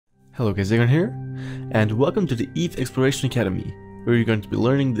Hello guys, Daegarn here, and welcome to the EVE Exploration Academy, where you're going to be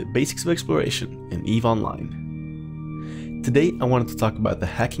learning the basics of exploration in EVE Online. Today I wanted to talk about the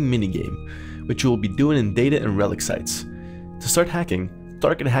hacking minigame, which you will be doing in data and relic sites. To start hacking,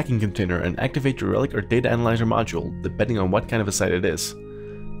 target a hacking container and activate your relic or data analyzer module, depending on what kind of a site it is.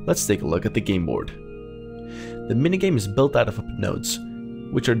 Let's take a look at the game board. The minigame is built out of nodes,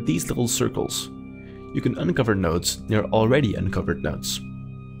 which are these little circles. You can uncover nodes near already uncovered nodes.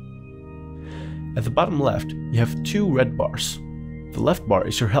 At the bottom left, you have two red bars. The left bar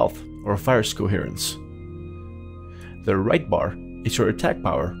is your health, or virus coherence. The right bar is your attack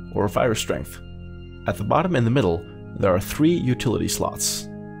power, or virus strength. At the bottom and the middle, there are three utility slots.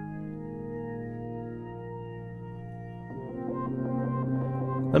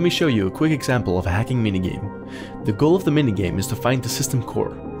 Let me show you a quick example of a hacking minigame. The goal of the minigame is to find the system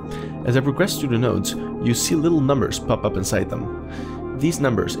core. As I progress through the nodes, you see little numbers pop up inside them. These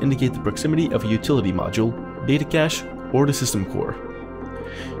numbers indicate the proximity of a utility module, data cache, or the system core.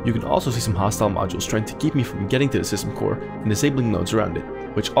 You can also see some hostile modules trying to keep me from getting to the system core and disabling nodes around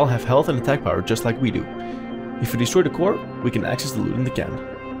it, which all have health and attack power just like we do. If we destroy the core, we can access the loot in the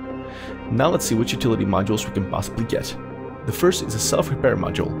can. Now let's see which utility modules we can possibly get. The first is a self-repair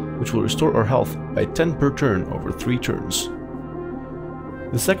module, which will restore our health by 10 per turn over 3 turns.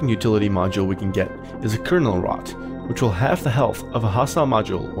 The second utility module we can get is a kernel rot, which will halve the health of a hostile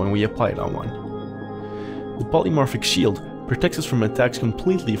module when we apply it on one. The polymorphic shield protects us from attacks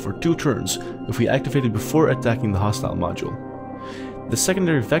completely for 2 turns if we activate it before attacking the hostile module. The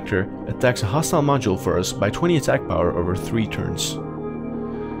secondary vector attacks a hostile module for us by 20 attack power over 3 turns.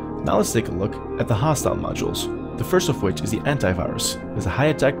 Now let's take a look at the hostile modules, the first of which is the antivirus. It has a high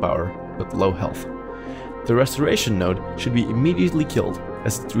attack power but low health. The restoration node should be immediately killed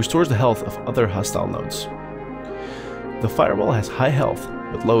as it restores the health of other hostile nodes. The firewall has high health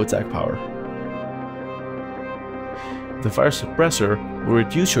but low attack power. The virus suppressor will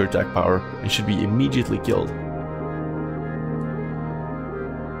reduce your attack power and should be immediately killed.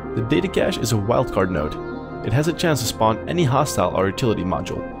 The data cache is a wildcard node. It has a chance to spawn any hostile or utility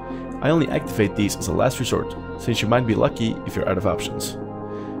module. I only activate these as a last resort, since you might be lucky if you're out of options.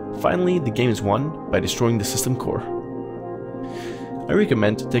 Finally, the game is won by destroying the system core. I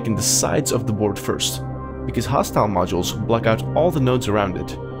recommend taking the sides of the board first, because hostile modules block out all the nodes around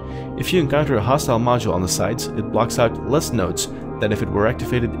it. If you encounter a hostile module on the sides, it blocks out less nodes than if it were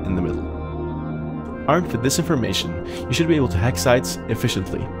activated in the middle. Armed with this information, you should be able to hack sites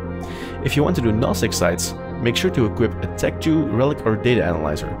efficiently. If you want to do nullsec sites, make sure to equip a Tech2 relic or data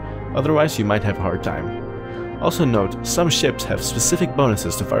analyzer, otherwise you might have a hard time. Also note, some ships have specific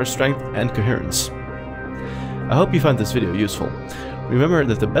bonuses to virus strength and coherence. I hope you found this video useful. Remember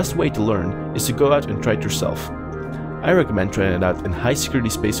that the best way to learn is to go out and try it yourself. I recommend trying it out in high security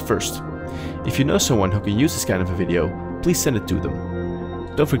space first. If you know someone who can use this kind of a video, please send it to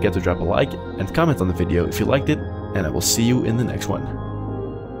them. Don't forget to drop a like and comment on the video if you liked it, and I will see you in the next one.